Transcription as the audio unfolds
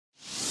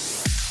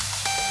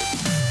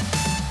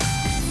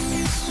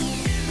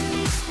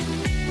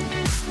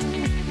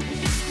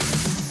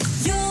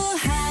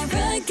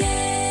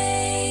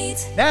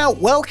Now,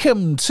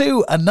 welcome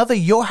to another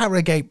Your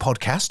Harrogate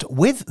podcast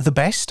with the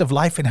best of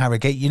life in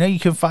Harrogate. You know, you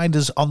can find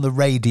us on the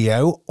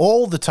radio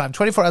all the time,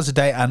 24 hours a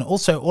day, and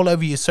also all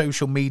over your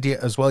social media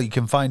as well. You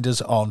can find us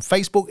on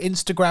Facebook,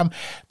 Instagram,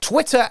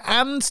 Twitter,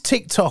 and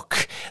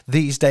TikTok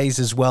these days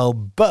as well.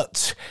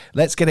 But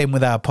let's get in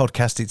with our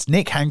podcast. It's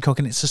Nick Hancock,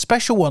 and it's a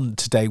special one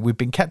today. We've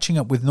been catching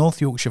up with North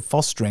Yorkshire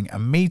Fostering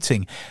and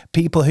meeting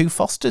people who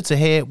foster to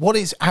hear what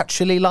it's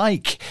actually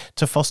like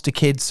to foster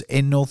kids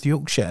in North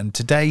Yorkshire. And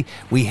today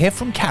we hear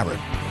from Karen.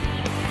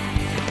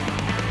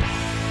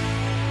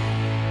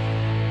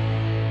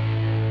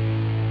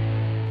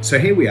 So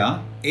here we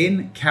are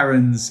in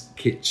Karen's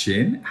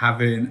kitchen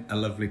having a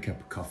lovely cup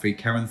of coffee.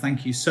 Karen,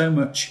 thank you so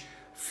much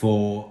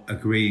for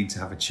agreeing to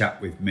have a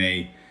chat with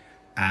me.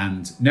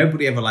 And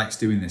nobody ever likes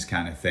doing this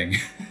kind of thing.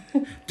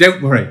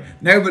 Don't worry,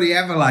 nobody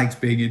ever likes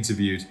being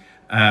interviewed.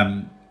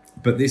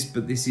 But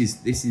this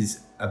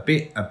is a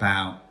bit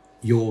about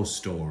your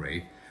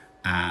story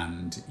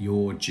and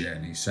your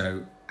journey.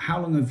 So how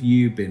long have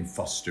you been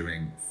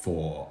fostering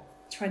for?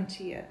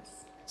 20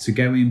 years. So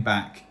going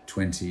back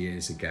 20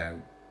 years ago,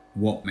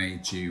 what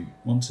made you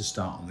want to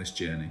start on this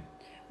journey?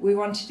 We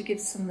wanted to give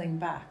something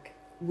back.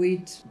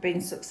 We'd been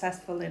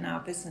successful in our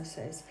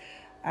businesses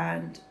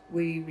and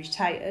we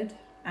retired.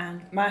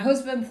 And my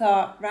husband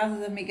thought, rather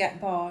than me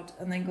get bored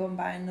and then go and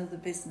buy another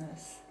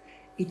business,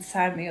 he'd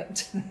sign me up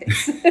to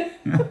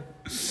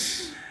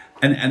this.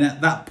 And at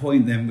that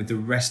point then, with the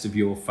rest of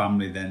your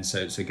family then,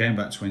 so going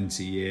back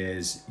 20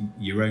 years,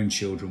 your own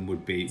children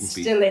would be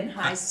still in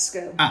high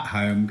school. At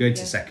home, going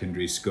to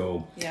secondary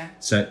school. Yeah.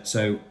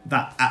 So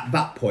that at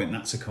that point,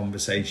 that's a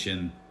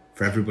conversation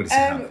for everybody to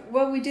have.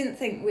 Well, we didn't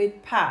think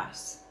we'd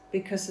pass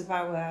because of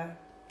our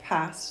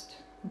past,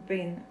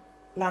 being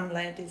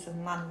landladies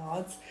and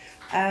landlords.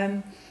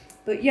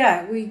 But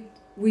yeah,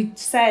 we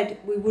said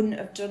we wouldn't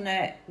have done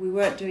it. We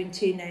weren't doing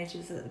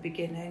teenagers at the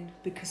beginning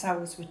because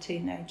ours were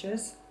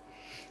teenagers.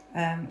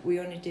 We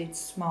only did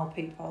small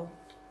people,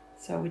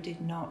 so we did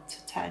 0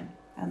 to 10,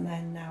 and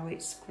then now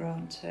it's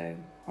grown to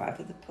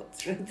whatever they put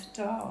through the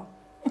door.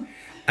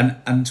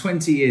 And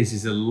 20 years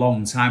is a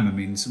long time. I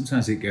mean,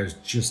 sometimes it goes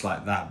just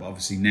like that, but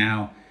obviously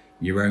now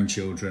your own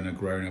children are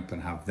grown up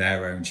and have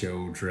their own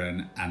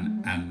children,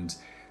 and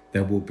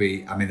there'll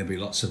be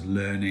lots of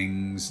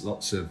learnings,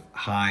 lots of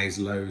highs,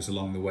 lows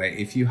along the way.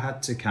 If you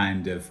had to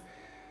kind of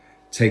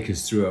take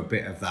us through a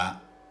bit of that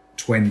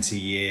 20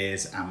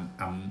 years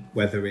and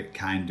whether it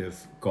kind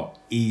of got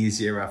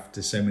easier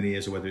after so many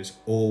years or whether it's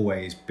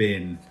always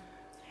been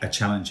a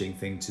challenging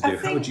thing to do,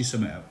 how would you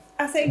sum it up?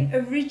 I think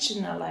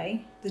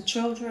originally the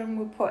children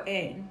were put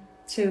in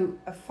to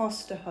a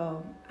foster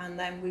home and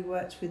then we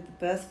worked with the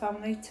birth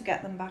family to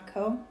get them back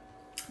home.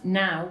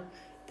 Now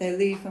they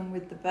leave them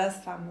with the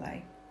birth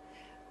family,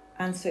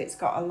 and so it's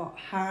got a lot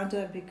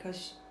harder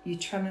because you're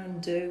trying to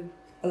undo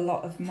a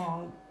lot of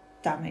more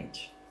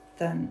damage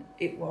than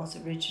it was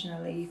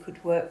originally. You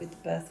could work with the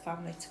birth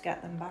family to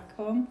get them back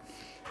home,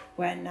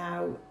 where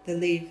now they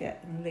leave it,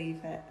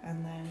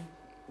 and then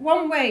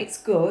one way it's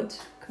good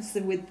because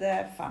they're with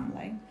their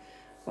family,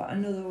 but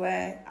another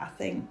way I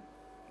think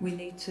we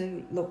need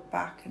to look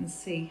back and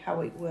see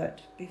how it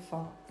worked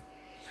before.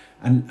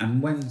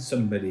 And when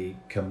somebody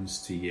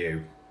comes to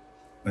you,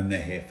 when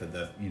they're here for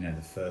the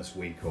first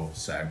week or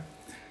so,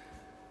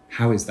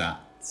 how is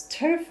that? It's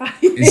terrifying,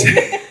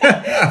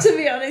 to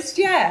be honest.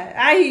 Yeah,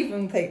 I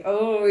even think,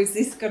 is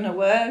this going to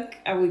work?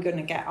 Are we going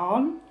to get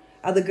on?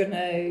 Are they going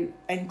to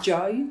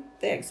enjoy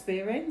the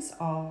experience?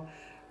 Or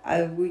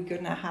are we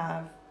going to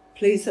have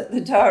police at the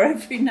door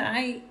every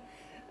night?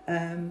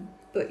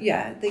 But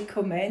yeah, they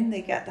come in,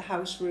 they get the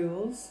house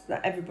rules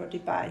that everybody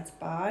abides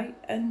by,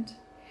 and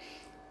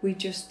we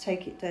just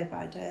take it day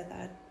by day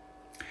then.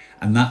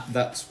 And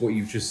that's what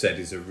you've just said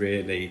is a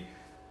really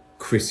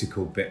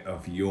critical bit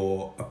of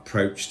your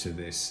approach to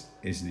this,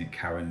 isn't it,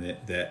 Karen?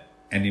 That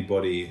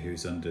anybody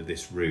who's under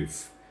this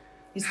roof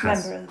is a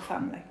member of the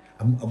family.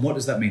 And what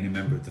does that mean, a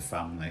member of the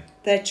family?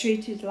 They're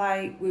treated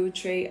like we would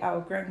treat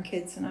our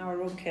grandkids and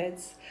our own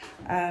kids.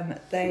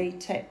 They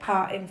take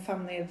part in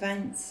family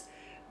events.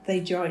 They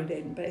join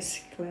in,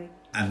 basically.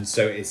 And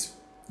so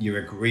you're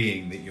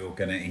agreeing that you're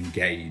going to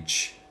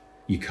engage.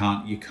 You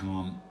can't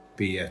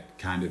be a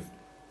kind of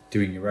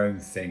doing your own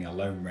thing, a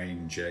lone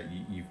ranger.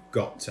 You've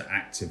got to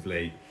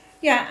actively...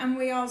 Yeah, and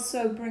we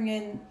also bring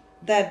in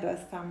their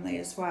birth family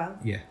as well.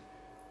 Yeah.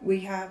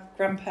 We have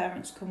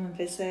grandparents come and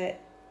visit,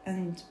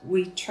 and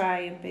we try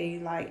and be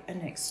like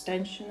an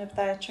extension of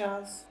their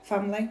child's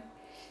family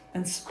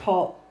and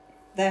support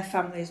their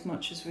family as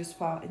much as we're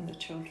supporting the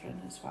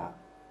children as well.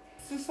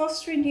 For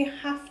fostering, you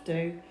have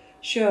to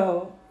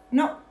show,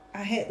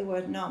 I hate the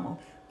word normal,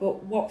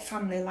 but what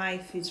family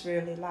life is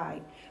really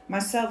like.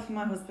 Myself and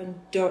my husband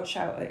don't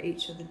shout at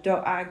each other,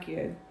 don't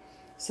argue.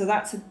 So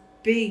that's a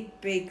big,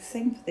 big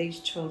thing for these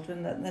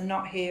children, that they're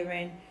not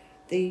hearing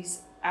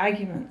these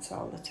arguments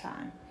all the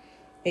time.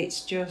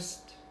 It's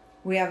just,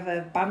 we have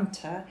a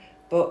banter,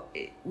 but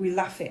we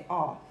laugh it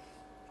off.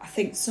 I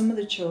think some of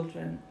the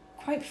children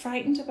are quite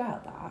frightened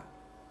about that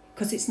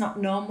because it's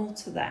not normal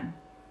to them.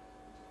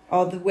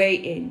 or the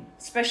waiting,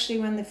 especially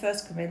when they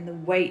first come in, the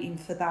waiting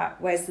for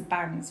that. Where's the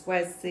bangs?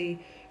 Where's the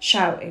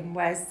shouting?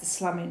 Where's the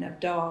slamming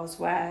of doors?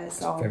 It's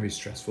very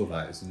stressful,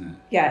 that, isn't it?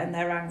 Yeah, and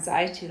their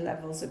anxiety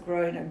levels are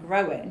growing and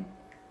growing.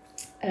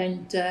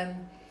 And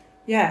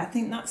I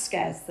think that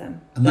scares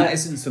them. And that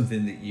isn't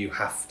something that you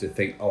have to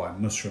think, oh, I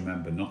must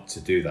remember not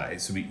to do that.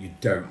 It's something you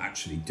don't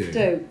actually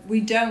do. We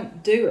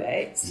don't do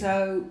it,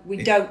 so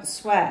we don't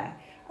swear.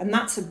 And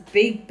that's a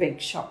big, big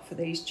shock for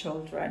these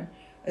children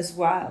as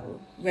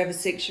well. We have a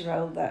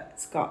 6-year-old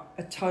that's got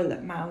a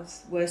toilet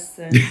mouth worse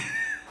than an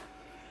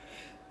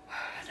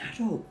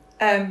adult.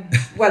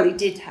 Well, he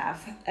did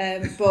have,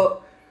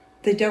 but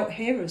they don't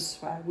hear us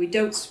swear. We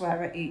don't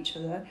swear at each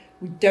other.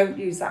 We don't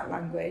use that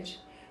language.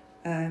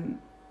 And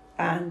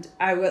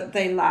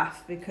they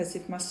laugh, because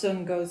if my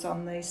son goes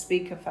on the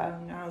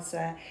speakerphone, I'll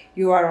say,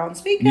 "You are on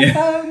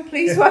speakerphone,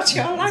 please watch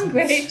your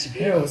language."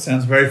 It all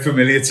sounds very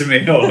familiar to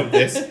me, all of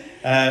this.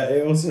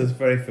 It all sounds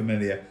very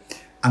familiar.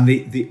 And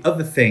the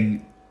other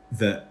thing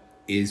that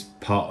is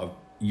part of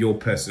your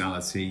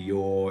personality,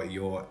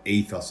 your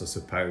ethos, I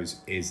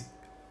suppose, is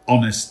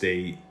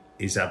honesty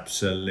is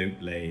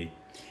absolutely...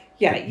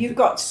 Yeah, you've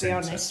got to be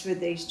honest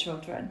with these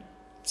children,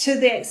 to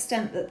the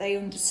extent that they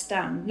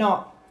understand,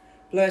 not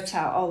blurt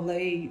out all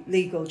the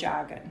legal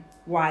jargon,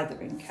 why they're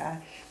in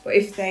care. But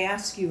if they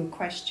ask you a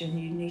question,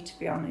 you need to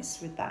be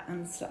honest with that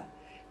answer,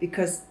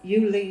 because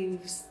you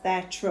lose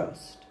their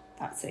trust.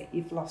 That's it,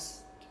 you've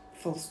lost,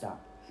 full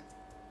stop.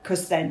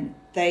 Because then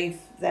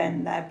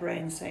their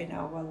brain's saying,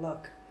 oh, well,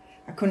 look,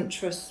 I couldn't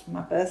trust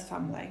my birth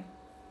family.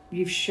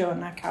 You've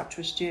shown I can't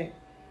trust you.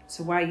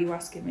 So why are you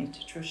asking me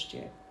to trust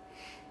you?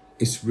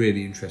 It's a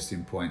really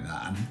interesting point,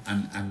 that,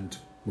 and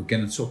we're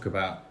going to talk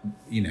about,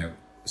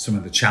 some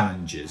of the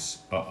challenges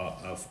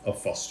of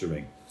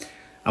fostering,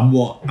 and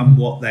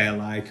what they're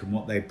like, and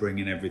what they bring,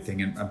 and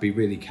everything, and I'd be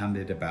really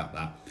candid about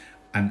that.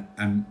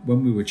 And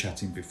when we were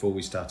chatting before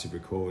we started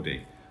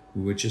recording,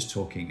 we were just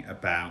talking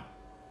about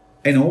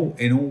in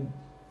all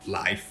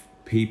life,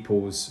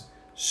 people's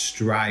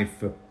strive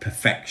for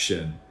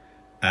perfection,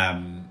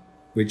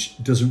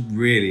 which doesn't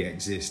really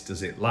exist,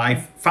 does it?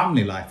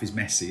 Family life is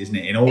messy, isn't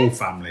it? In all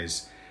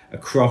families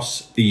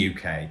across the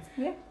UK.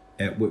 Yeah.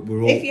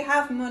 We're all... If you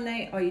have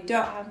money or you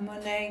don't have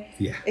money,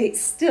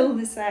 it's still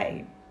the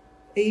same.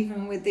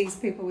 Even with these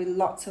people with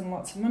lots and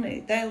lots of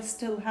money, they'll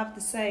still have the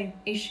same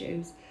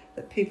issues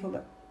that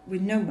people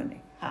with no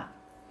money have.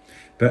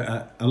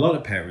 But a lot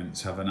of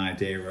parents have an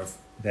idea of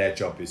their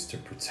job is to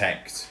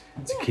protect,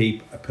 to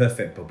keep a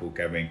perfect bubble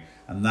going,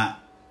 and that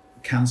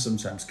can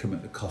sometimes come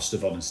at the cost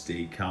of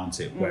honesty, can't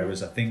it?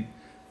 Whereas I think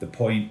the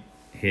point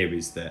here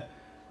is that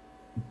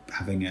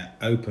having an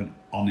open,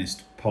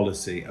 honest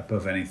policy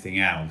above anything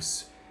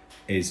else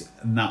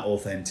and that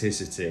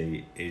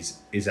authenticity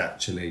is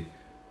actually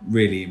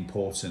really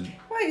important.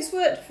 Well, it's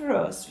worked for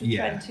us for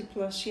 20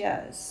 plus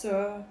years.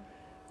 So,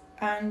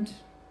 and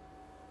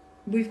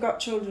we've got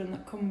children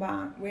that come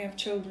back. We have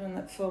children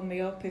that phone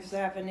me up if they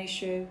have an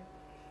issue.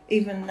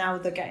 Even now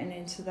they're getting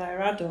into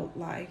their adult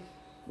life.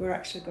 We're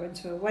actually going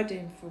to a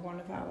wedding for one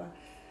of our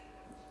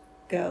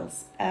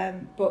girls.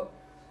 But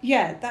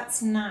yeah,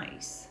 that's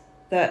nice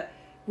that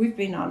we've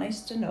been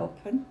honest and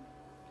open,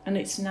 and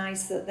it's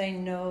nice that they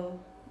know,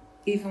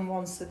 even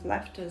once they've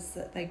left us,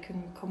 that they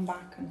can come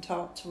back and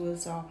talk to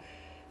us, or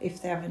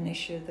if they have an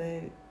issue,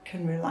 they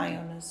can rely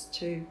on us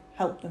to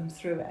help them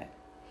through it.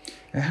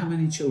 How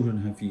many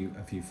children have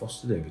you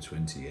fostered over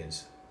 20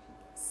 years?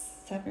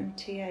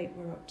 78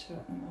 we're up to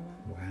at the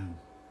moment. Wow.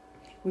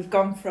 We've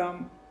gone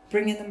from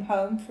bringing them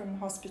home from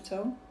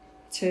hospital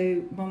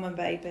to mum and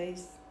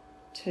babies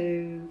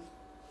to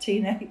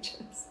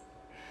teenagers.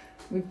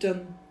 We've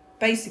done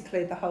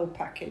basically the whole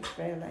package,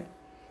 really.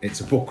 It's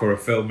a book or a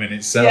film in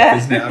itself,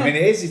 isn't it? I mean,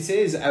 it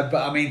is. But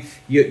I mean,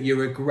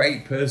 you're a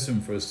great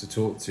person for us to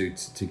talk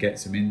to get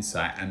some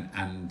insight.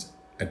 And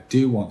I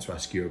do want to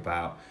ask you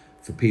about,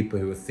 for people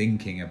who are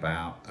thinking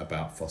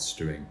about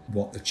fostering,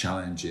 what the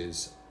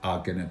challenges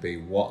are going to be.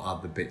 What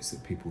are the bits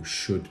that people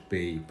should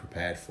be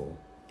prepared for?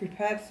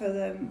 Prepared for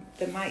them.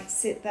 They might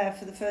sit there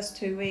for the first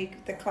 2 weeks.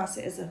 They class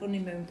it as a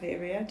honeymoon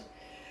period,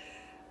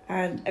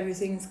 and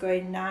everything's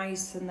going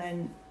nice, and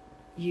then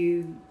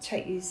you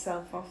take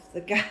yourself off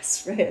the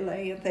gas,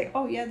 really, and think,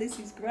 oh yeah, this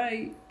is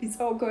great, it's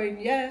all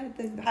going,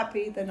 they're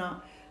happy, they're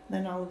not.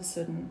 And then all of a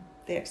sudden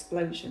the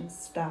explosions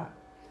start.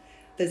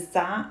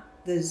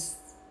 There's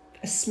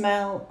a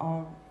smell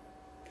of,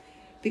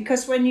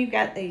 because when you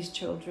get these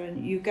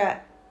children, you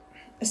get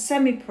a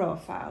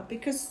semi-profile,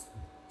 because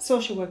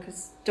social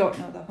workers don't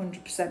know the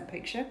 100%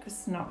 picture,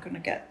 because they're not going to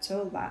get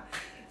told that.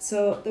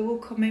 So they will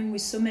come in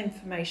with some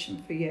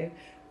information for you,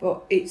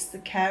 but it's the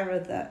carer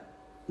that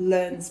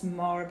learns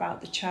more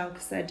about the child,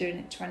 because they're doing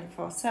it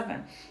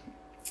 24/7.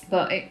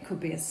 But it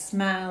could be a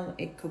smell,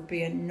 it could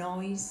be a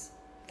noise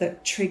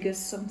that triggers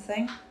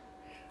something,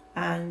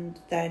 and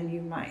then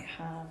you might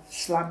have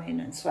slamming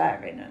and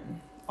swearing and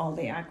all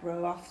the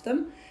aggro off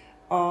them.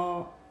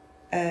 Or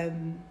it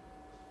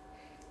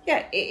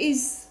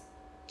is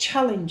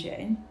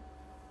challenging.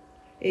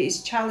 It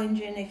is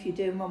challenging if you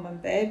do mum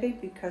and baby,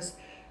 because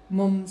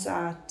mums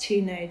are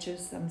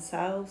teenagers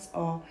themselves,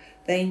 or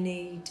they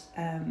need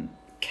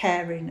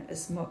caring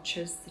as much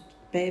as the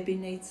baby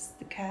needs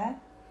the care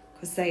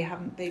because they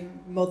haven't been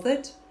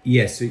mothered.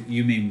 Yes, so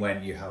you mean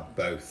when you have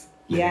both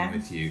living Yeah.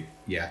 with you?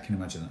 Yeah, I can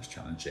imagine that's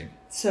challenging.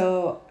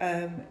 So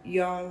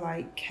you're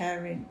like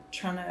caring,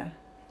 trying to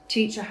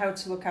teach her how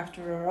to look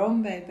after her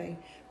own baby,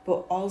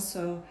 but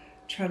also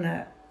trying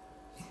to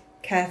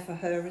care for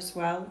her as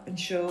well and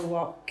show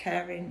what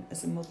caring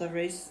as a mother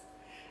is.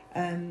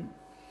 I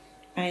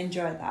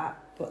enjoy that,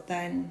 but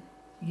then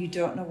you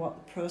don't know what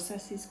the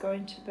process is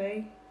going to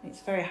be. It's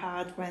very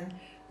hard when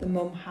the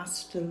mum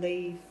has to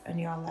leave and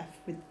you're left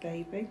with the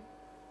baby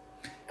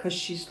because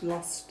she's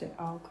lost it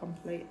all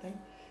completely.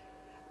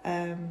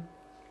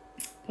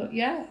 But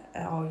yeah,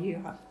 or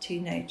you have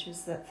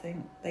teenagers that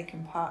think they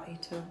can party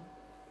to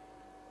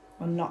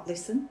or not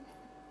listen.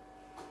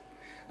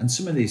 And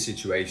some of these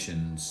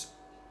situations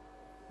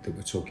that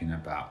we're talking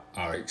about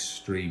are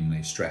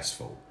extremely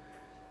stressful.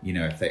 You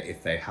know,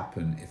 if they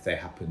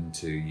happen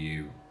to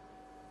you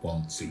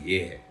once a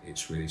year,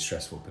 it's really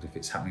stressful. But if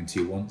it's happening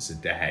to you once a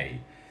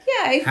day,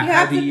 yeah, if you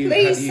have the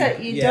police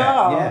at your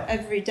door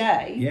every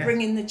day,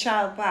 bringing the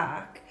child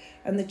back,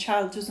 and the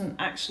child doesn't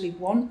actually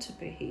want to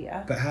be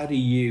here. But how do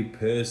you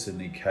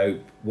personally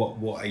cope?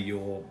 What are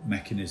your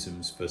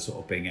mechanisms for sort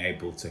of being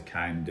able to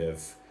kind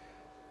of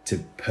to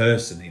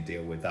personally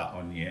deal with that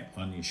on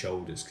your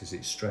shoulders, because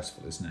it's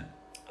stressful, isn't it?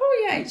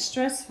 Oh yeah, it's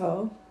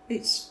stressful.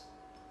 It's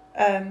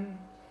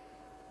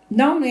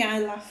normally I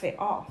laugh it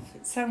off.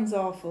 It sounds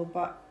awful,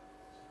 but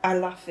I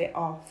laugh it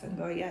off and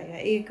go, yeah,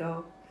 here you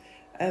go.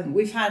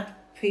 We've had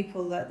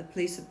people that the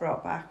police have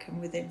brought back, and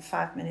within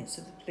 5 minutes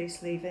of the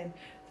police leaving,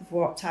 they've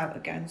walked out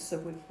again, so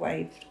we've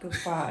waved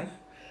goodbye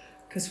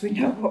because we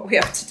know what we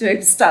have to do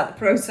to start the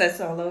process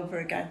all over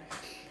again.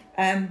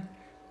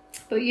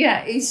 But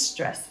yeah, it's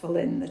stressful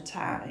in the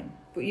time,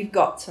 but you've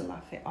got to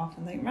laugh it off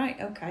and think, right,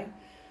 okay,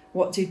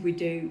 what did we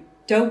do?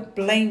 Don't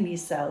blame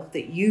yourself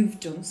that you've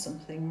done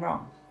something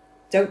wrong.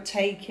 Don't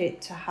take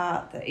it to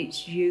heart that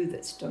it's you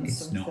that's done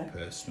something. It's not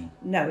personal.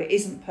 No, it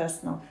isn't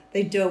personal.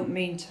 They don't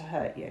mean to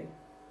hurt you,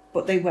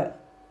 but they will,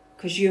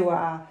 because you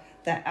are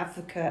their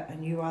advocate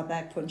and you are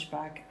their punch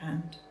bag,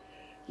 and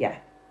yeah,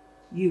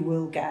 you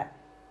will get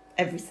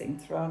everything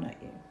thrown at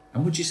you.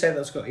 And would you say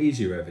that's got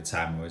easier over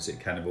time, or is it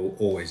kind of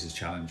always as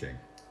challenging?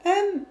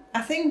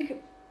 I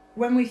think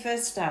when we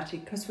first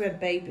started, because we're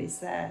babies,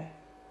 they're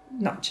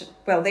not,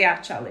 they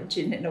are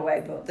challenging in a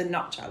way, but they're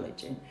not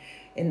challenging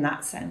in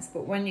that sense.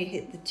 But when you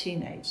hit the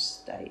teenage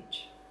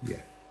stage,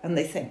 and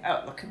they think,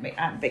 oh, look at me,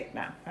 I'm big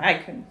now, I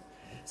can,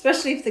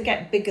 especially if they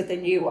get bigger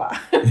than you are.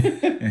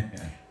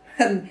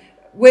 And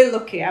we're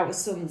lucky, our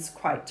son's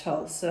quite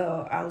tall,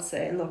 so I'll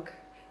say, look,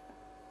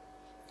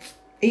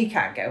 he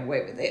can't get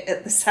away with it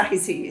at the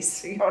size he is,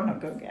 so you're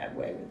not going to get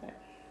away with it.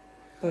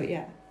 But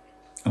yeah.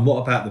 And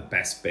what about the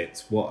best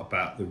bits? What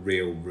about the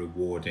real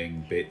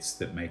rewarding bits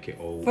that make it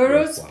all For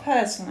worthwhile? us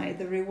personally,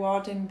 the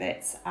rewarding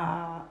bits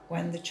are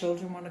when the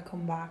children want to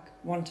come back,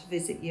 want to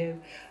visit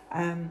you,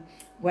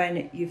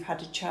 when you've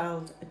had a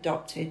child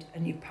adopted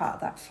and you're part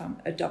of that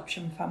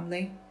adoption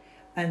family,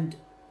 and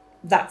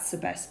that's the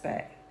best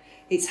bit.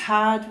 It's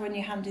hard when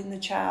you're handing the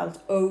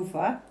child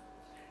over.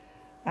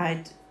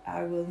 I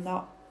will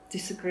not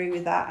disagree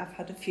with that. I've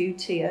had a few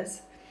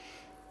tears,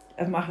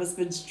 and my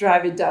husband's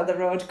driving down the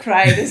road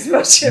crying as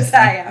much as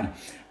I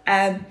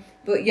am.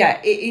 But yeah,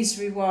 it is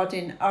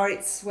rewarding. Or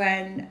it's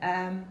when,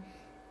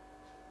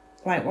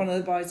 like one of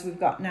the boys we've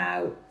got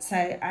now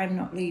say, I'm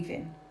not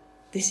leaving.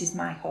 This is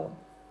my home.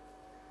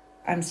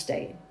 I'm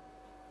staying.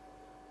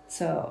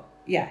 So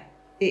yeah,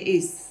 it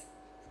is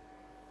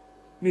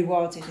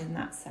rewarding in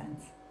that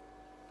sense.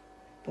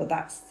 But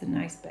that's the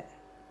nice bit.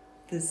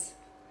 There's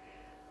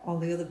all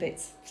the other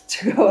bits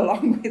to go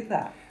along with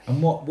that.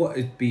 And what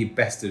would be your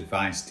best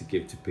advice to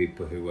give to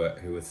people who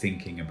are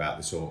thinking about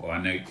this, or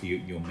I know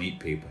you'll meet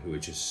people who are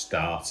just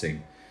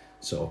starting,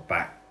 sort of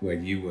back where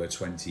you were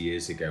 20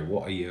 years ago.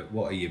 What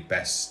are your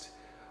best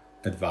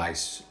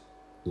advice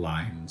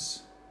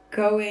lines?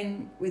 Go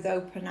in with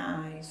open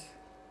eyes.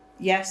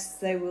 Yes,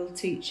 they will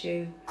teach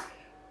you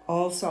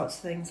all sorts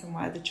of things and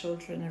why the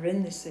children are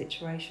in this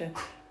situation,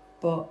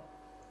 but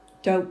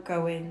don't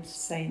go in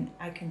saying,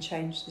 I can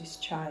change this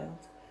child,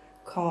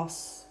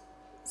 because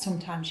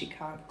sometimes you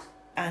can't.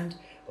 And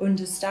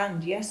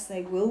understand, yes,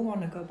 they will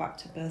want to go back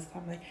to birth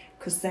family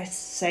because they're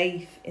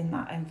safe in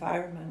that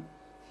environment,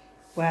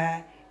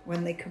 where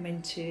when they come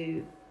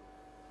into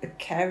a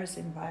carer's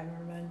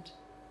environment,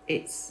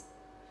 it's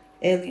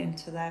alien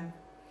to them.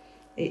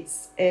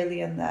 It's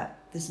alien that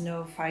there's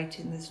no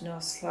fighting, there's no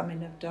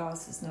slamming of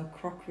doors, there's no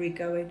crockery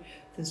going,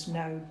 there's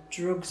no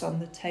drugs on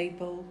the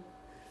table,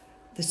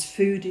 there's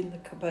food in the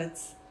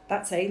cupboards.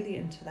 That's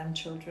alien to them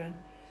children.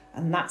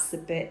 And that's the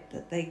bit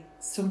that they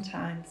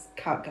sometimes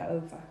can't get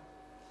over.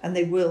 And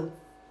they will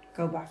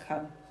go back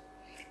home.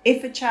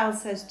 If a child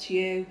says to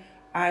you,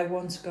 I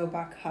want to go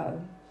back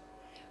home,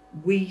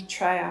 we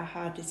try our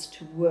hardest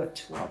to work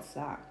towards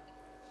that.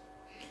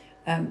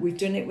 We've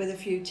done it with a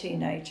few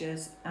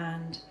teenagers,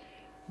 and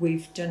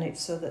we've done it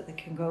so that they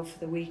can go for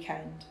the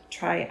weekend,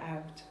 try it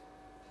out.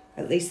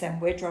 At least then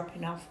we're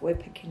dropping off, we're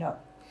picking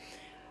up.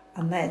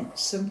 And then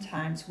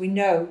sometimes we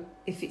know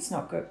if it's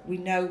not good, we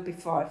know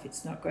before if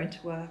it's not going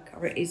to work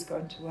or it is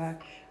going to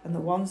work. And the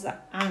ones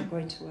that aren't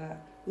going to work,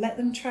 let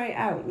them try it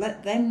out.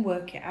 Let them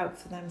work it out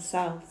for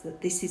themselves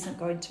that this isn't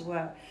going to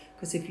work.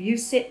 Because if you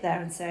sit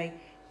there and say,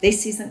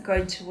 this isn't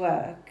going to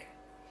work,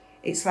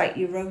 it's like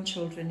your own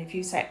children. If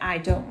you say, I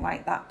don't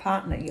like that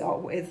partner you're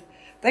with,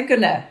 they're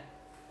going to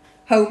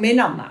home in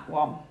on that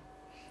one.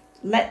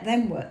 Let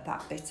them work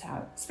that bit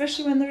out,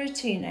 especially when they're a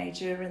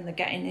teenager and they're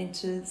getting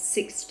into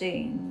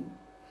 16,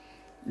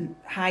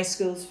 high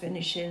school's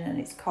finishing and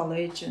it's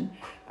college and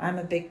I'm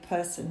a big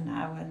person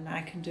now and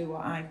I can do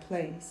what I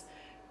please.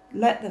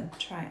 Let them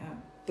try it out,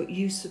 but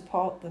you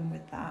support them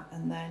with that,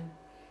 and then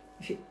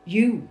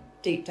you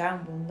deep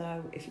down will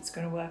know if it's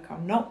going to work or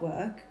not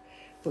work,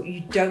 but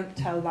you don't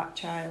tell that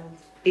child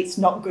it's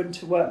not going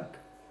to work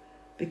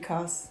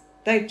because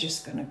they're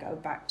just going to go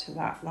back to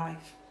that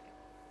life.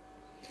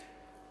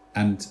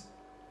 And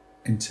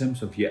in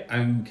terms of your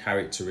own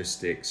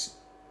characteristics,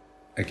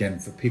 again,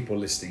 for people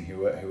listening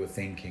who are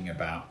thinking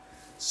about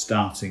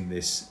starting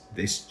this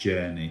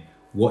journey,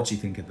 what do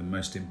you think are the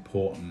most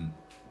important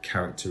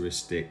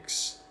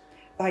characteristics?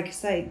 Like I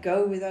say,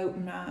 go with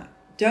open heart.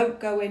 Don't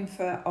go in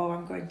for, oh,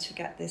 I'm going to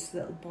get this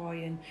little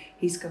boy and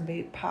he's going to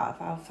be part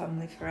of our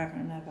family forever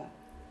and ever.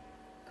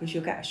 Because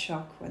you'll get a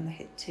shock when they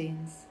hit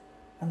teens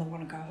and they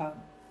want to go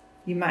home.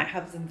 You might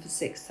have them for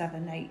 6,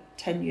 7, 8,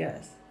 10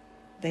 years.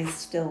 They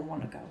still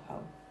want to go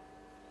home.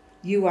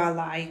 You are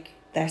like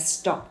their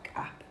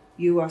stopgap.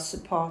 You are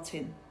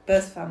supporting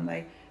birth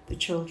family, the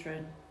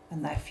children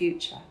and their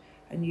future.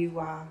 And you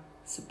are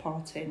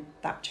supporting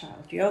that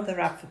child. You're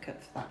their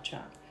advocate for that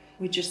child.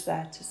 We're just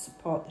there to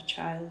support the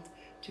child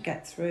to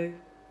get through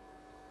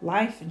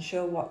life and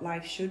show what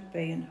life should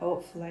be, and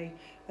hopefully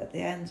at the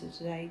end of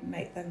the day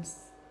make them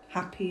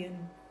happy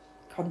and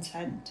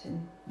content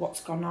in what's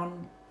gone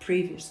on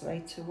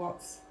previously to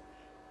what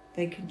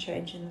they can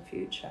change in the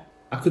future.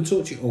 I could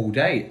talk to you all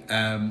day.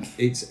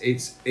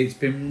 It's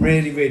been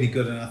really, really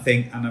good, and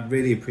I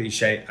really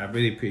appreciate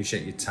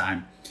your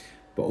time,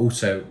 but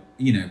also,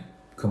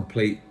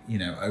 complete,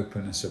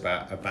 openness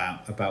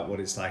about what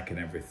it's like and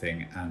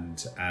everything.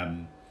 And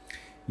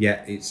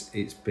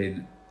it's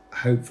been,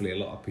 hopefully a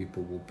lot of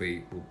people will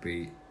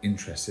be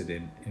interested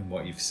in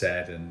what you've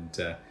said,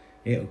 and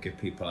it'll give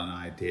people an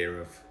idea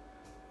of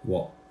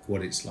what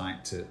it's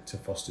like to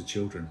foster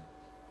children.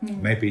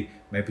 Maybe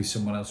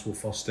someone else will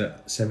foster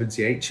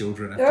 78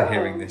 children after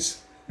hearing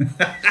this.